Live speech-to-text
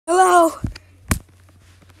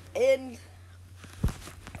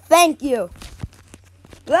thank you.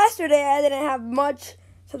 Yesterday, I didn't have much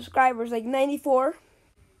subscribers, like 94.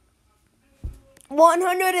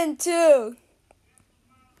 102.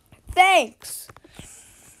 Thanks.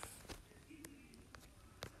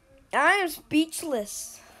 I am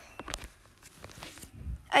speechless.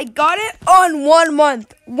 I got it on 1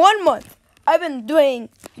 month. 1 month. I've been doing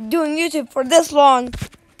YouTube for this long.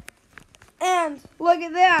 And look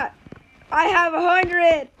at that. I have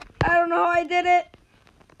 100. I don't know how I did it.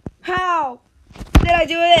 How did I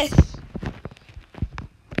do this?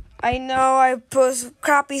 I know I post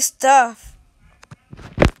crappy stuff.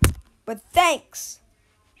 But thanks.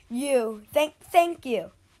 You. Thank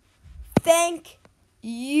you. Thank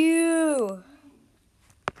you.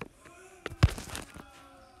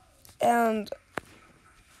 And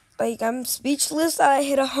like I'm speechless that I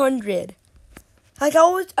hit 100. Like I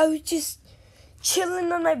was just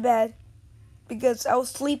chilling on my bed because I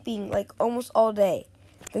was sleeping like almost all day.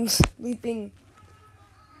 Been sleeping,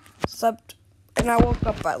 slept, and I woke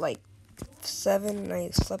up at like 7 and I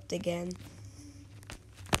slept again.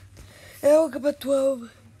 And I woke up at 12.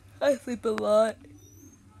 I sleep a lot.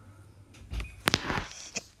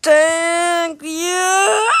 Thank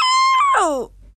you.